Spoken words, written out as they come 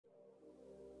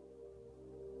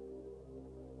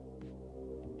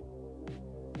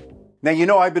Now, you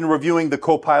know I've been reviewing the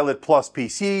Copilot Plus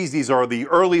PCs. These are the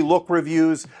early look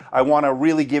reviews. I want to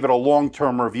really give it a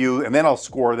long-term review, and then I'll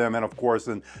score them and, of course,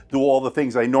 and do all the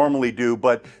things I normally do.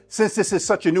 But since this is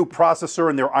such a new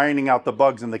processor and they're ironing out the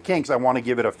bugs and the kinks, I want to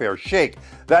give it a fair shake.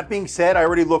 That being said, I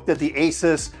already looked at the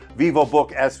Asus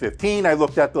VivoBook S15. I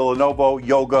looked at the Lenovo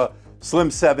Yoga Slim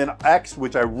 7X,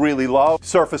 which I really love,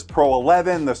 Surface Pro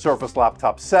 11, the Surface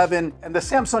Laptop 7, and the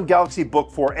Samsung Galaxy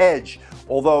Book 4 Edge,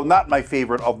 although not my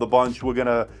favorite of the bunch. We're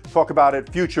gonna talk about it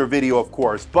future video, of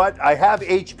course. But I have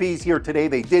HPs here today.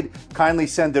 They did kindly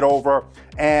send it over,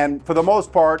 and for the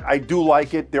most part, I do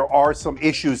like it. There are some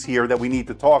issues here that we need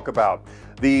to talk about.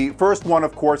 The first one,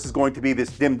 of course, is going to be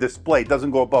this dim display. It doesn't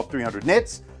go above 300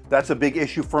 nits. That's a big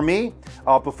issue for me.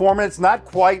 Performance, not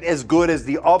quite as good as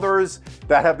the others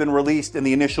that have been released in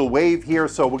the initial wave here,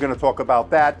 so we're gonna talk about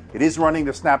that. It is running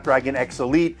the Snapdragon X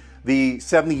Elite, the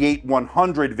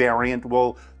 78-100 variant.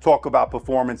 We'll talk about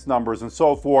performance numbers and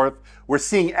so forth. We're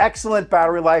seeing excellent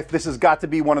battery life. This has got to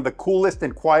be one of the coolest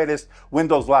and quietest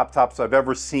Windows laptops I've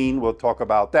ever seen. We'll talk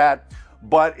about that.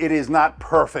 But it is not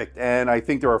perfect, and I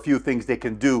think there are a few things they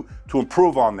can do to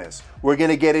improve on this. We're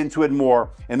gonna get into it more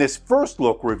in this first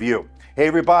look review. Hey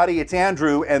everybody, it's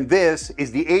Andrew, and this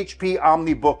is the HP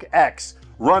OmniBook X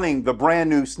running the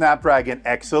brand new Snapdragon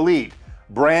X Elite.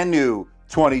 Brand new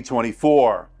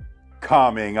 2024,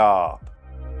 coming up.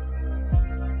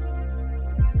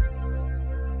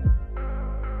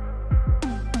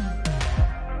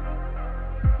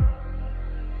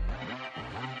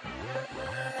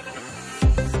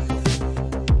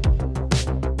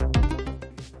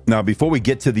 Now, before we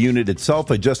get to the unit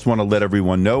itself, I just want to let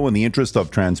everyone know, in the interest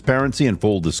of transparency and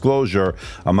full disclosure,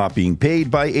 I'm not being paid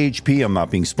by HP. I'm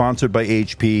not being sponsored by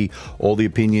HP. All the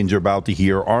opinions you're about to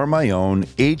hear are my own.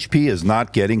 HP is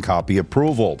not getting copy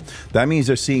approval. That means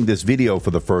they're seeing this video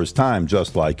for the first time,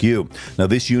 just like you. Now,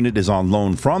 this unit is on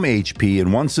loan from HP,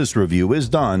 and once this review is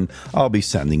done, I'll be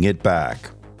sending it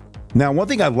back. Now, one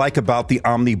thing I like about the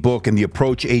OmniBook and the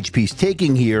approach HP's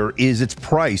taking here is its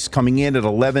price, coming in at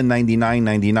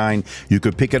 $1199.99. You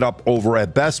could pick it up over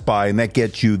at Best Buy, and that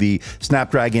gets you the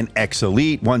Snapdragon X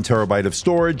Elite, 1 terabyte of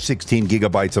storage, 16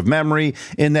 gigabytes of memory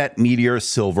in that meteor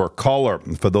silver color.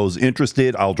 For those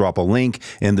interested, I'll drop a link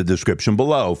in the description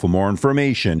below for more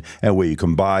information and where you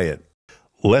can buy it.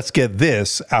 Let's get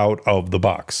this out of the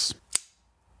box.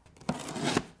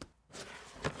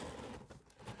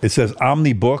 It says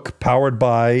OmniBook, powered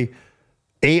by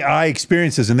AI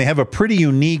experiences, and they have a pretty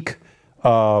unique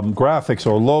graphics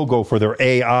or logo for their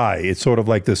AI. It's sort of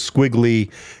like this squiggly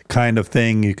kind of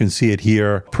thing. You can see it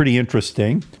here. Pretty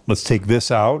interesting. Let's take this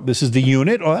out. This is the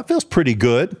unit. Oh, that feels pretty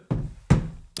good.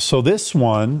 So this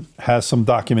one has some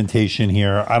documentation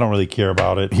here. I don't really care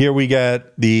about it. Here we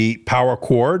get the power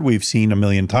cord we've seen a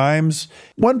million times.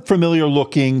 One familiar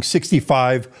looking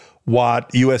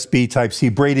 65-watt USB Type-C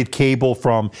braided cable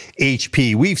from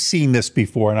HP. We've seen this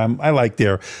before, and I like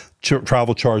their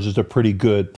travel chargers. They're pretty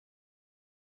good.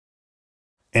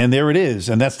 And there it is,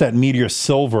 and that's that meteor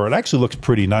silver. It actually looks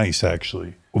pretty nice,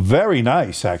 actually. Very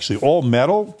nice, actually. All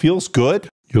metal, feels good.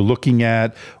 You're looking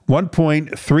at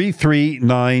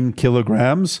 1.339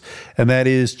 kilograms, and that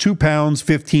is 2 pounds,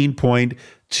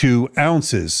 15.2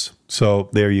 ounces. So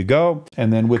there you go.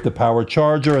 And then with the power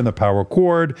charger and the power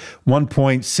cord,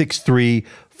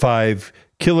 1.635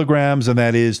 kilograms, and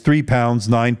that is 3 pounds,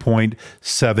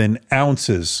 9.7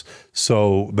 ounces.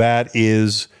 So that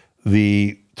is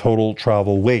the total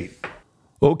travel weight.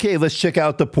 Okay, let's check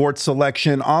out the port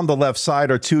selection. On the left side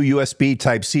are two USB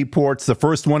Type-C ports. The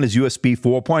first one is USB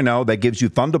 4.0. That gives you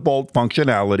Thunderbolt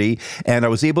functionality, and I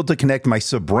was able to connect my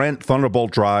Sabrent Thunderbolt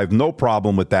drive, no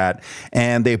problem with that,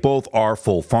 and they both are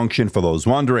full function for those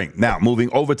wondering. Now,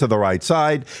 moving over to the right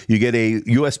side, you get a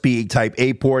USB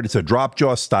Type-A port. It's a drop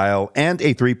jaw style and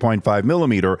a 3.5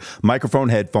 millimeter microphone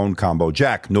headphone combo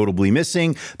jack. Notably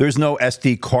missing, there's no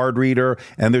SD card reader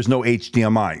and there's no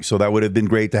HDMI, so that would have been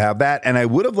great to have that, and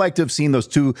I would have liked to have seen those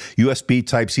two USB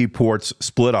Type-C ports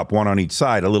split up, one on each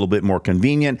side, a little bit more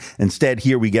convenient. Instead,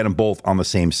 here we get them both on the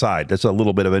same side. That's a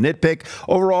little bit of a nitpick.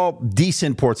 Overall,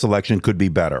 decent port selection, could be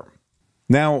better.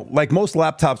 Now, like most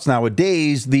laptops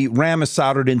nowadays, the RAM is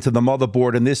soldered into the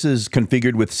motherboard, and this is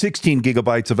configured with 16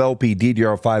 gigabytes of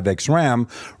LPDDR5X RAM,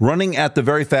 running at the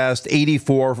very fast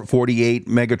 8448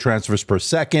 megatransfers per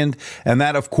second. And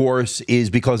that, of course, is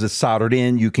because it's soldered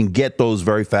in. You can get those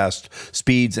very fast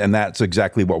speeds, and that's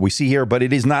exactly what we see here, but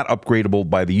it is not upgradable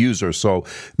by the user. So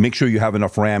make sure you have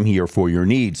enough RAM here for your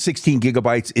needs. 16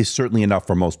 gigabytes is certainly enough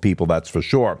for most people, that's for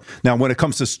sure. Now, when it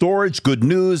comes to storage, good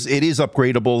news, it is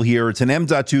upgradable here. It's an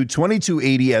M.2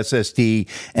 2280 SSD,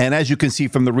 and as you can see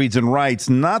from the reads and writes,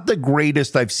 not the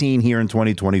greatest I've seen here in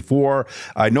 2024.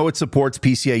 I know it supports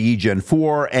PCIe Gen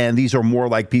 4, and these are more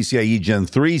like PCIe Gen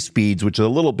 3 speeds, which is a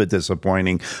little bit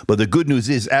disappointing, but the good news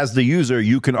is, as the user,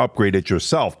 you can upgrade it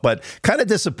yourself. But kind of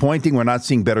disappointing we're not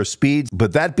seeing better speeds,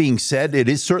 but that being said, it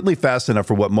is certainly fast enough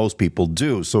for what most people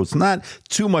do, so it's not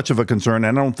too much of a concern,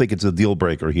 and I don't think it's a deal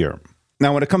breaker here.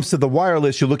 Now, when it comes to the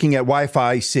wireless, you're looking at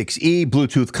Wi-Fi 6E,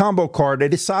 Bluetooth combo card.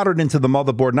 It is soldered into the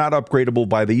motherboard, not upgradable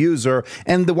by the user,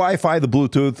 and the Wi-Fi, the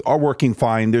Bluetooth are working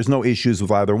fine. There's no issues with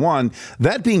either one.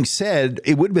 That being said,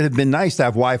 it would have been nice to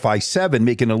have Wi-Fi 7,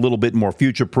 making it a little bit more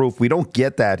future-proof. We don't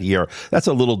get that here. That's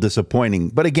a little disappointing.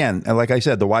 But again, like I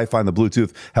said, the Wi-Fi and the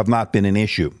Bluetooth have not been an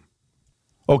issue.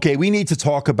 Okay, we need to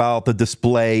talk about the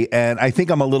display, and I think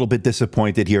I'm a little bit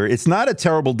disappointed here. It's not a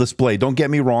terrible display, don't get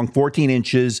me wrong, 14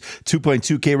 inches,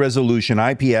 2.2K resolution,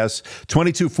 IPS,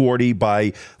 2240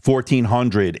 by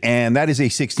 1400, and that is a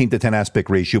 16:10 aspect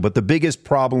ratio, but the biggest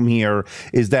problem here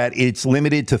is that it's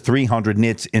limited to 300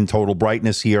 nits in total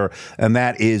brightness here, and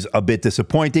that is a bit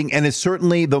disappointing, and it's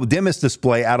certainly the dimmest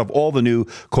display out of all the new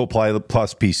Copilot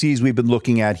Plus PCs we've been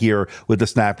looking at here with the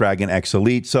Snapdragon X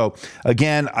Elite. So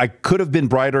again, I could have been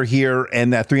brighter here,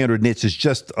 and that 300 nits is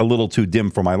just a little too dim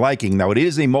for my liking. Now, it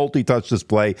is a multi-touch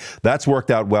display. That's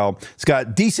worked out well. It's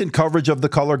got decent coverage of the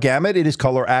color gamut. It is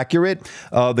color accurate.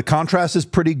 The contrast is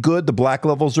pretty good. The black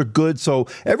levels are good. So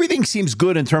everything seems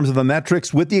good in terms of the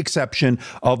metrics, with the exception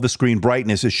of the screen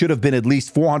brightness. It should have been at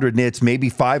least 400 nits, maybe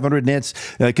 500 nits,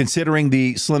 considering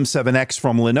the Slim 7X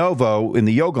from Lenovo in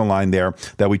the Yoga line there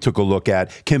that we took a look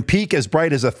at can peak as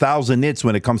bright as 1,000 nits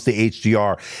when it comes to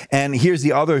HDR. And here's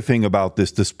the other thing about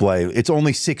this display. It's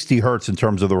only 60 hertz in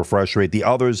terms of the refresh rate. The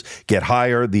others get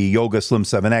higher. The Yoga Slim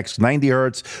 7X, 90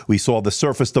 hertz. We saw the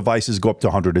Surface devices go up to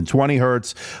 120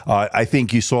 hertz. I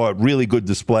think you saw a really good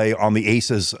display on the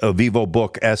Asus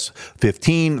VivoBook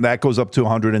S15. That goes up to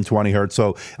 120 hertz.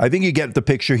 So I think you get the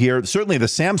picture here. Certainly the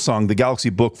Samsung, the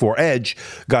Galaxy Book 4 Edge,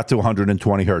 got to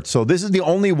 120 hertz. So this is the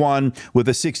only one with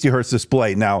a 60 hertz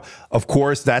display. Now, of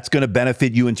course, that's going to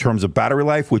benefit you in terms of battery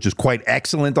life, which is quite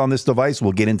excellent on this device.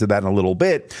 We'll get into that in a little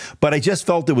bit, but I just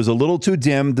felt it was a little too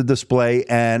dim, the display,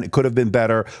 and it could have been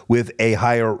better with a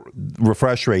higher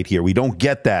refresh rate here. We don't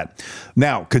get that.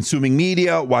 Now, consuming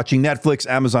media, watching Netflix,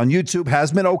 Amazon, YouTube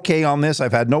has been okay on this.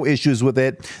 I've had no issues with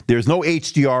it. There's no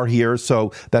HDR here,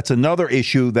 so that's another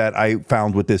issue that I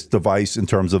found with this device in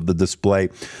terms of the display.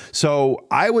 So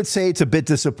I would say it's a bit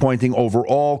disappointing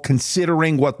overall,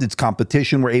 considering what its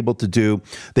competition were able to do.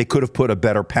 They could have put a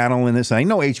better panel in this. And I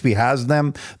know HP has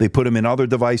them. They put them in other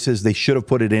devices. They should have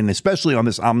put it in, especially on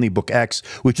this OmniBook X,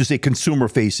 which is a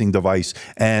consumer-facing device,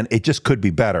 and it just could be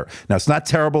better. Now, it's not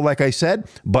terrible, like I said,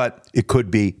 but it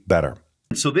could be better.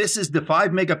 So this is the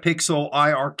 5-megapixel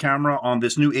IR camera on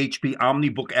this new HP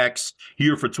OmniBook X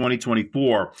here for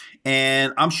 2024.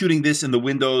 And I'm shooting this in the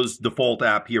Windows default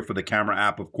app here for the camera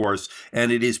app, of course.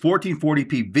 And it is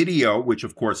 1440p video, which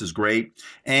of course is great.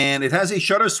 And it has a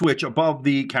shutter switch above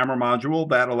the camera module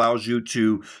that allows you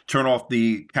to turn off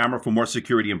the camera for more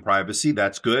security and privacy.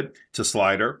 That's good. It's a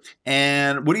slider.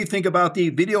 And what do you think about the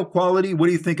video quality? What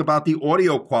do you think about the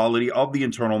audio quality of the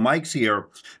internal mics here?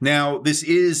 Now, this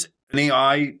is an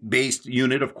AI-based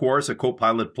unit, of course, a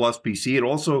Copilot Plus PC. It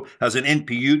also has an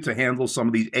NPU to handle some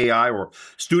of these AI or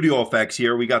studio effects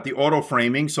here. We got the auto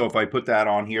framing, so if I put that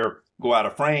on here, go out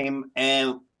of frame,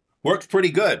 and works pretty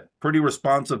good, pretty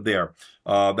responsive there.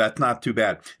 That's not too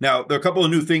bad. Now, there are a couple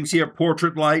of new things here.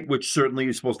 Portrait light, which certainly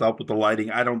is supposed to help with the lighting.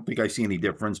 I don't think I see any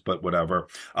difference, but whatever.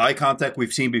 Eye contact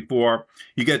we've seen before.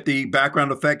 You get the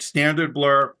background effects, standard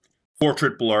blur,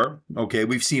 portrait blur. Okay,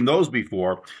 we've seen those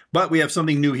before, but we have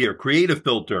something new here. Creative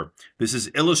filter. This is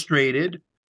illustrated,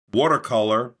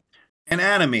 watercolor, and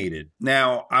animated.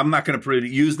 Now, I'm not going to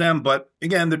use them, but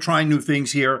again, they're trying new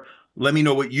things here. Let me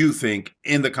know what you think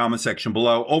in the comment section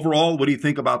below. Overall, what do you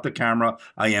think about the camera?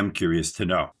 I am curious to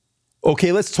know.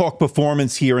 Okay, let's talk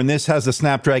performance here, and this has the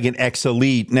Snapdragon X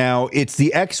Elite. Now, it's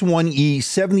the X1E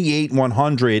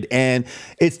 78100, and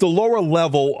it's the lower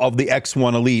level of the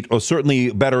X1 Elite, or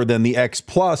certainly better than the X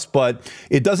Plus, but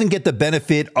it doesn't get the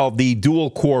benefit of the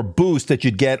dual-core boost that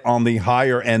you'd get on the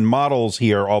higher-end models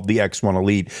here of the X1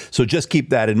 Elite, so just keep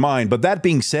that in mind. But that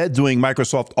being said, doing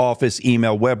Microsoft Office,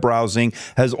 email, web browsing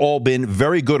has all been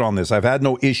very good on this. I've had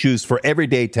no issues for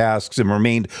everyday tasks and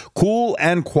remained cool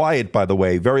and quiet, by the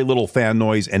way. Very little fan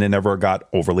noise, and it never got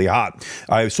overly hot.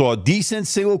 I saw a decent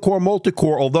single-core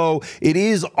multi-core, although it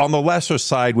is on the lesser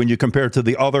side when you compare it to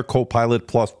the other Copilot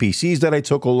Plus PCs that I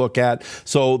took a look at.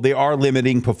 So they are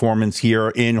limiting performance here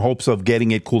in hopes of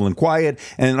getting it cool and quiet,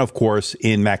 and of course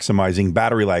in maximizing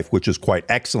battery life, which is quite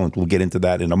excellent. We'll get into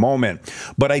that in a moment.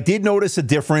 But I did notice a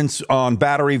difference on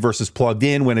battery versus plugged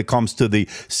in when it comes to the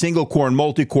single-core and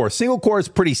multi-core. Single-core is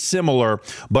pretty similar,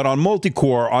 but on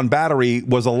multi-core, on battery,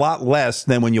 was a lot less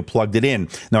than when you plugged it in.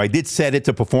 Now, I did set it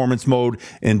to performance mode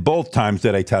in both times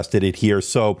that I tested it here.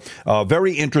 So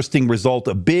very interesting result,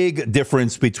 a big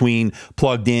difference between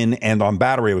plugged in and on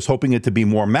battery. I was hoping it to be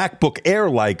more MacBook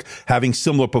Air-like, having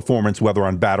similar performance whether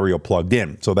on battery or plugged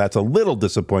in. So that's a little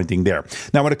disappointing there.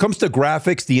 Now, when it comes to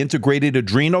graphics, the integrated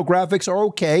Adreno graphics are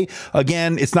okay.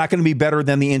 Again, it's not going to be better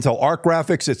than the Intel Arc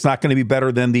graphics. It's not going to be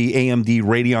better than the AMD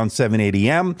Radeon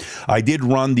 780M. I did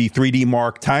run the 3D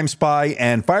Mark TimeSpy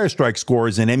and Firestrike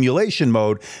scores in emulation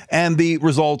mode, and the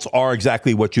results are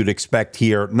exactly what you'd expect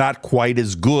here. Not quite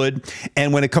as good.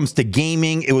 And when it comes to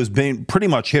gaming, it was been pretty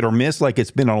much hit or miss, like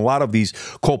it's been on a lot of these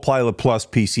Copilot Plus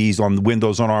PCs on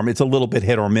Windows on ARM. It's a little bit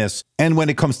hit or miss. And when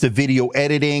it comes to video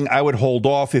editing, I would hold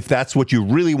off if that's what you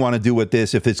really want to do with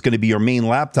this, if it's going to be your main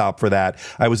laptop for that.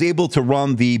 I was able to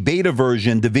run the beta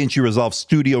version DaVinci Resolve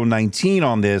Studio 19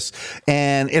 on this,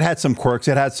 and it had some quirks,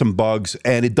 it had some bugs,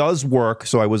 and it does work.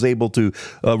 So I was able to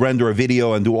render a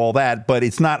video and do all that, but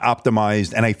it's not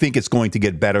optimized, and I think it's going to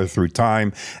get better through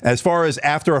time. As far as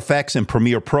After Effects and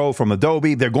Premiere Pro from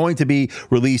Adobe, they're going to be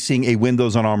releasing a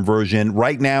Windows on ARM version.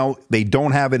 Right now, they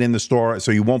don't have it in the store,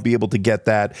 so you won't be able to get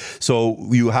that. So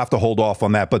you have to hold off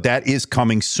on that, but that is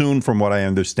coming soon from what I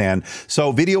understand.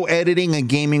 So video editing and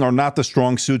gaming are not the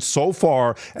strong suits so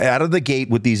far out of the gate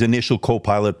with these initial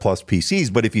Copilot Plus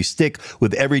PCs. But if you stick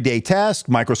with everyday tasks,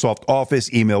 Microsoft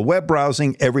Office, email, web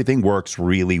browsing, everything works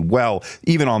really well,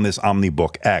 even on this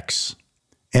OmniBook X.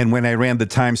 And when I ran the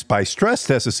TimeSpy stress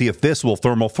test to see if this will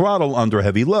thermal throttle under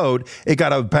heavy load, it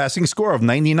got a passing score of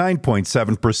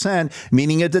 99.7%,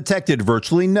 meaning it detected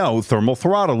virtually no thermal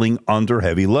throttling under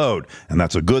heavy load. And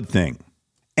that's a good thing.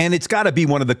 And it's got to be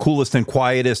one of the coolest and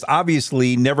quietest,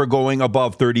 obviously never going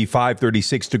above 35,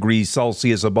 36 degrees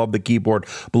Celsius above the keyboard,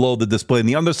 below the display. On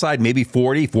the underside, maybe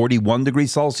 40, 41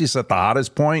 degrees Celsius at the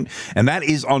hottest point, and that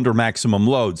is under maximum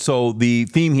load. So the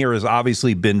theme here has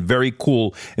obviously been very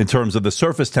cool in terms of the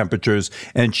surface temperatures.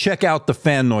 And check out the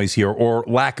fan noise here, or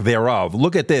lack thereof.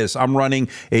 Look at this. I'm running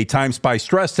a TimeSpy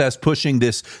stress test, pushing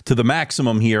this to the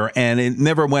maximum here, and it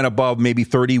never went above maybe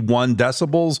 31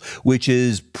 decibels, which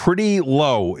is pretty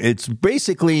low. It's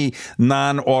basically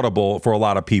non-audible for a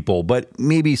lot of people, but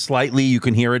maybe slightly you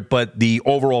can hear it. But the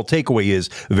overall takeaway is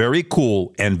very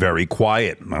cool and very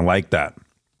quiet. I like that.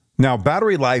 Now,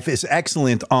 battery life is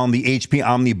excellent on the HP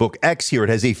OmniBook X here.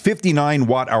 It has a 59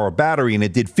 watt-hour battery, and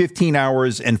it did 15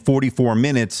 hours and 44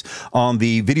 minutes on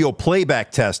the video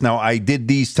playback test. Now, I did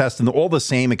these tests and all the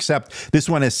same, except this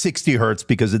one has 60 hertz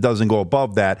because it doesn't go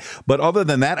above that. But other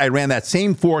than that, I ran that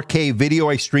same 4K video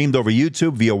I streamed over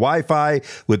YouTube via Wi-Fi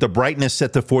with the brightness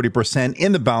set to 40%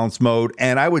 in the balance mode,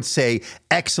 and I would say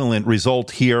excellent result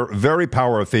here, very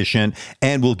power efficient,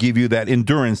 and will give you that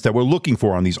endurance that we're looking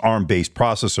for on these ARM-based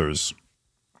processors.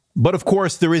 But of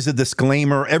course, there is a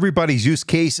disclaimer. Everybody's use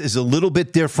case is a little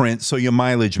bit different, so your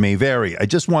mileage may vary. I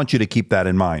just want you to keep that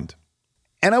in mind.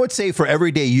 And I would say for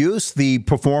everyday use, the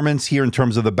performance here in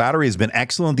terms of the battery has been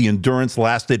excellent. The endurance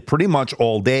lasted pretty much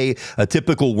all day. A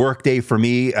typical work day for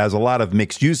me has a lot of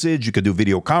mixed usage. You can do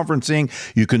video conferencing.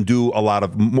 You can do a lot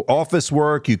of office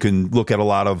work. You can look at a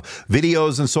lot of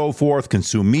videos and so forth,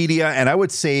 consume media. And I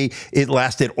would say it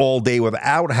lasted all day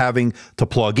without having to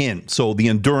plug in. So the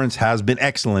endurance has been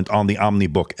excellent on the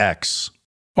OmniBook X.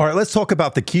 All right, let's talk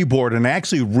about the keyboard, and I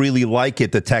actually really like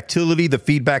it. The tactility, the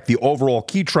feedback, the overall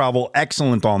key travel,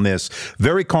 excellent on this.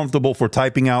 Very comfortable for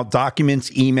typing out documents,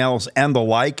 emails, and the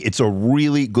like. It's a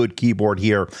really good keyboard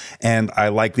here, and I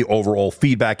like the overall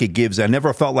feedback it gives. I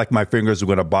never felt like my fingers were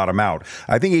going to bottom out.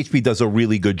 I think HP does a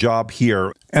really good job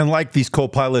here. And like these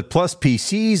Copilot Plus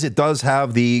PCs, it does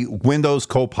have the Windows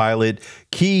Copilot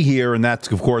key here, and that's,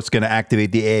 of course, going to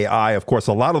activate the AI. Of course,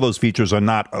 a lot of those features are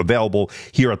not available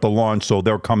here at the launch, so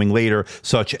they're coming later,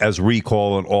 such as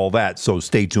recall and all that. So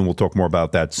stay tuned. We'll talk more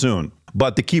about that soon.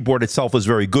 but the keyboard itself is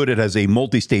very good. It has a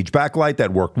multi-stage backlight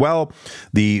that worked well.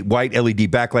 The white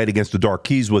LED backlight against the dark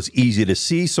keys was easy to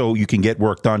see, so you can get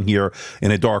work done here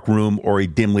in a dark room or a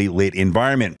dimly lit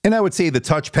environment. And I would say the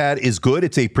touchpad is good.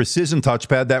 It's a precision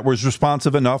touchpad that was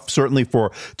responsive enough, certainly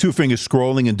for two-finger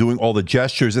scrolling and doing all the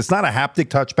gestures. It's not a haptic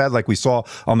touchpad like we saw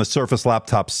on the Surface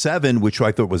Laptop 7, which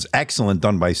I thought was excellent,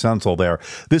 done by Sensible there.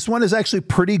 This one is actually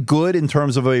pretty good in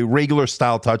terms of a regular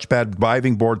style touchpad,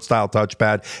 diving board style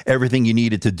touchpad. Everything you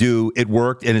needed to do, it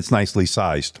worked, and it's nicely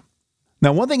sized.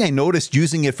 Now, one thing I noticed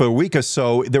using it for a week or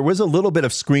so, there was a little bit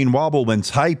of screen wobble when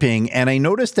typing, and I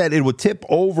noticed that it would tip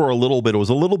over a little bit. It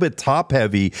was a little bit top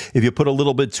heavy if you put a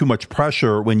little bit too much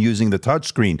pressure when using the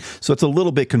touchscreen. So it's a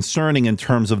little bit concerning in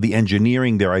terms of the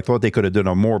engineering there. I thought they could have done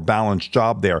a more balanced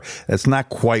job there. That's not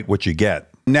quite what you get.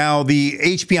 Now, the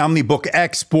HP OmniBook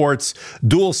X sports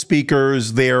dual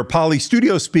speakers. They're Poly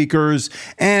Studio speakers,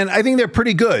 and I think they're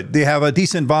pretty good. They have a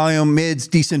decent volume, mids,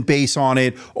 decent bass on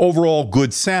it, overall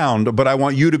good sound, but I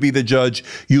want you to be the judge.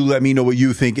 You let me know what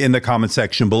you think in the comment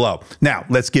section below. Now,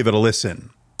 let's give it a listen.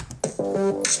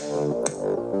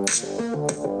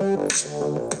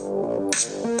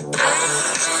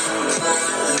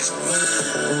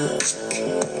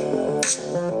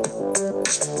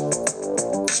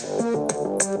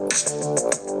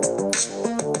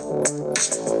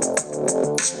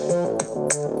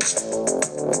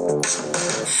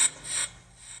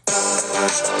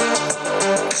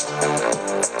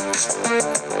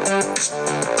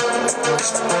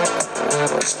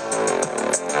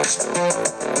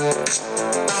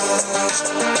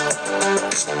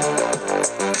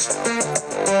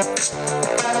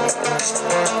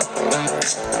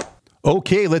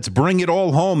 Okay, let's bring it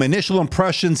all home. Initial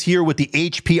impressions here with the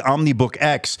HP OmniBook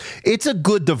X. It's a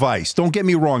good device. Don't get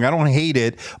me wrong. I don't hate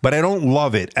it, but I don't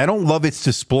love it. I don't love its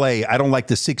display. I don't like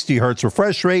the 60 hertz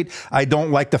refresh rate. I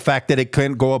don't like the fact that it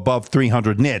can't go above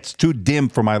 300 nits. Too dim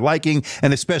for my liking,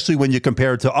 and especially when you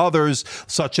compare it to others,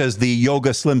 such as the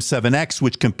Yoga Slim 7X,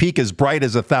 which can peak as bright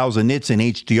as 1,000 nits in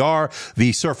HDR.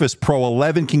 The Surface Pro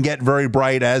 11 can get very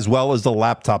bright, as well as the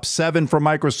Laptop 7 from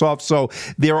Microsoft. So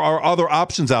there are other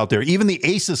options out there. Even the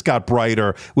Asus got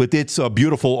brighter with its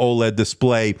beautiful OLED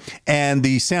display, and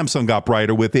the Samsung got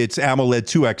brighter with its AMOLED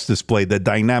 2X display, the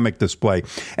dynamic display.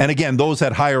 And again, those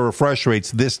had higher refresh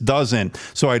rates. This doesn't.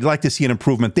 So I'd like to see an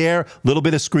improvement there. A little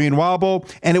bit of screen wobble,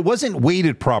 and it wasn't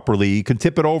weighted properly. You can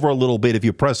tip it over a little bit if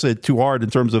you press it too hard in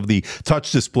terms of the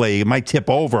touch display. It might tip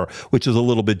over, which is a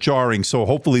little bit jarring. So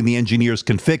hopefully the engineers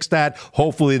can fix that.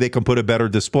 Hopefully they can put a better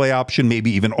display option,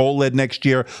 maybe even OLED next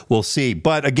year. We'll see.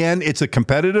 But again, it's a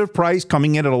competitive price,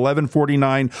 coming in at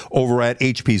 $1149 over at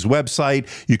HP's website.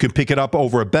 You can pick it up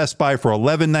over at Best Buy for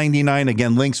 $1199.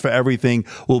 Again, links for everything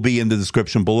will be in the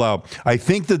description below. I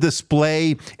think the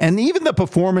display and even the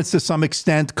performance to some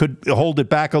extent could hold it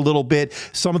back a little bit.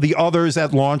 Some of the others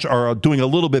at launch are doing a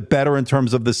little bit better in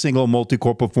terms of the single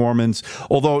multi-core performance,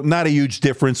 although not a huge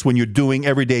difference when you're doing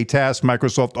everyday tasks,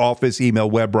 Microsoft Office,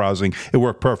 email, web browsing. It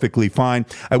worked perfectly fine.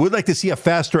 I would like to see a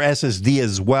faster SSD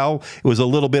as well. It was a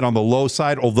little bit on the low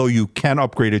side, although you can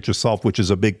upgrade it yourself, which is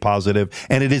a big positive.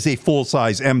 And it is a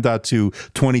full-size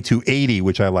M.2 2280,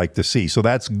 which I like to see. So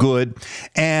that's good.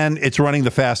 And it's running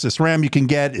the fastest RAM you can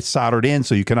get. It's soldered in,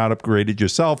 so you cannot upgrade it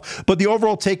yourself. But the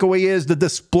overall takeaway is the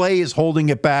display is holding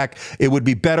it back. It would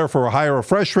be better for a higher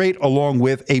refresh rate along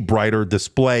with a brighter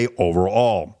display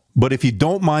overall. But if you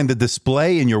don't mind the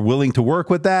display and you're willing to work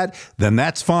with that, then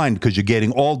that's fine, because you're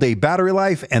getting all-day battery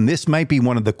life, and this might be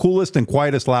one of the coolest and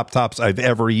quietest laptops I've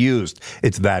ever used.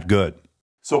 It's that good.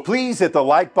 So please hit the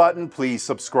like button, please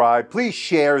subscribe, please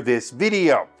share this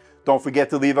video. Don't forget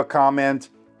to leave a comment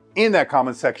in that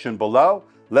comment section below.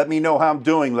 Let me know how I'm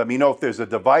doing. Let me know if there's a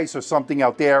device or something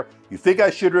out there you think I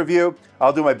should review.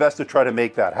 I'll do my best to try to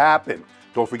make that happen.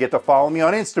 Don't forget to follow me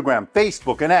on Instagram,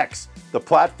 Facebook, and X, the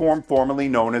platform formerly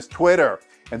known as Twitter.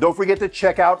 And don't forget to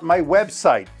check out my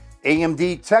website,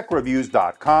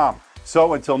 amdtechreviews.com.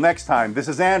 So until next time, this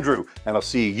is Andrew, and I'll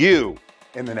see you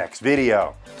in the next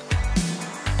video.